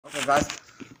So guys,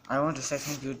 I want to say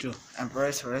thank you to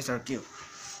Empress Rayzerkill.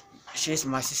 She's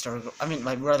my sister, I mean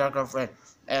my brother girlfriend,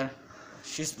 and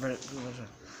she's very good.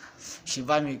 She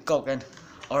buy me coke and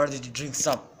already to drink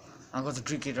some. I'm going to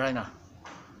drink it right now.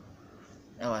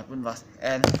 Anyway,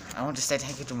 and I want to say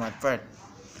thank you to my friend.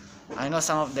 I know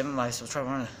some of them my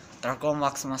subscriber, Darko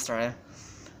Max Master, and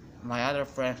my other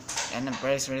friend, and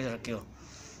Empress Rayzerkill.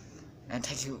 And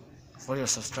thank you for your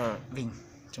subscribing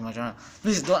to my channel.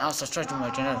 Please don't unsubscribe to my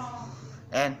channel.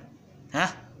 And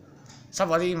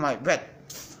somebody in my bed.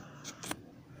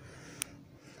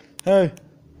 Hey,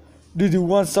 did you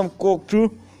want some coke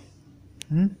too?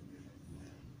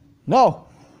 No.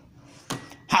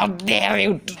 How dare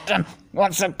you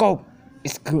want some coke?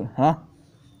 It's good, huh?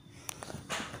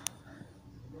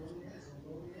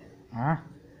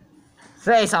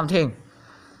 Say something.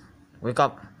 Wake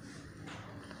up.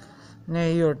 No,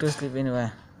 you're too sleepy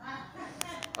anyway.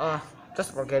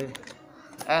 Just forget it.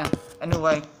 And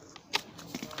anyway,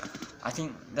 I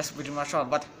think that's pretty much all.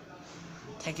 But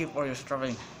thank you for your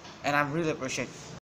subscribing, and I really appreciate.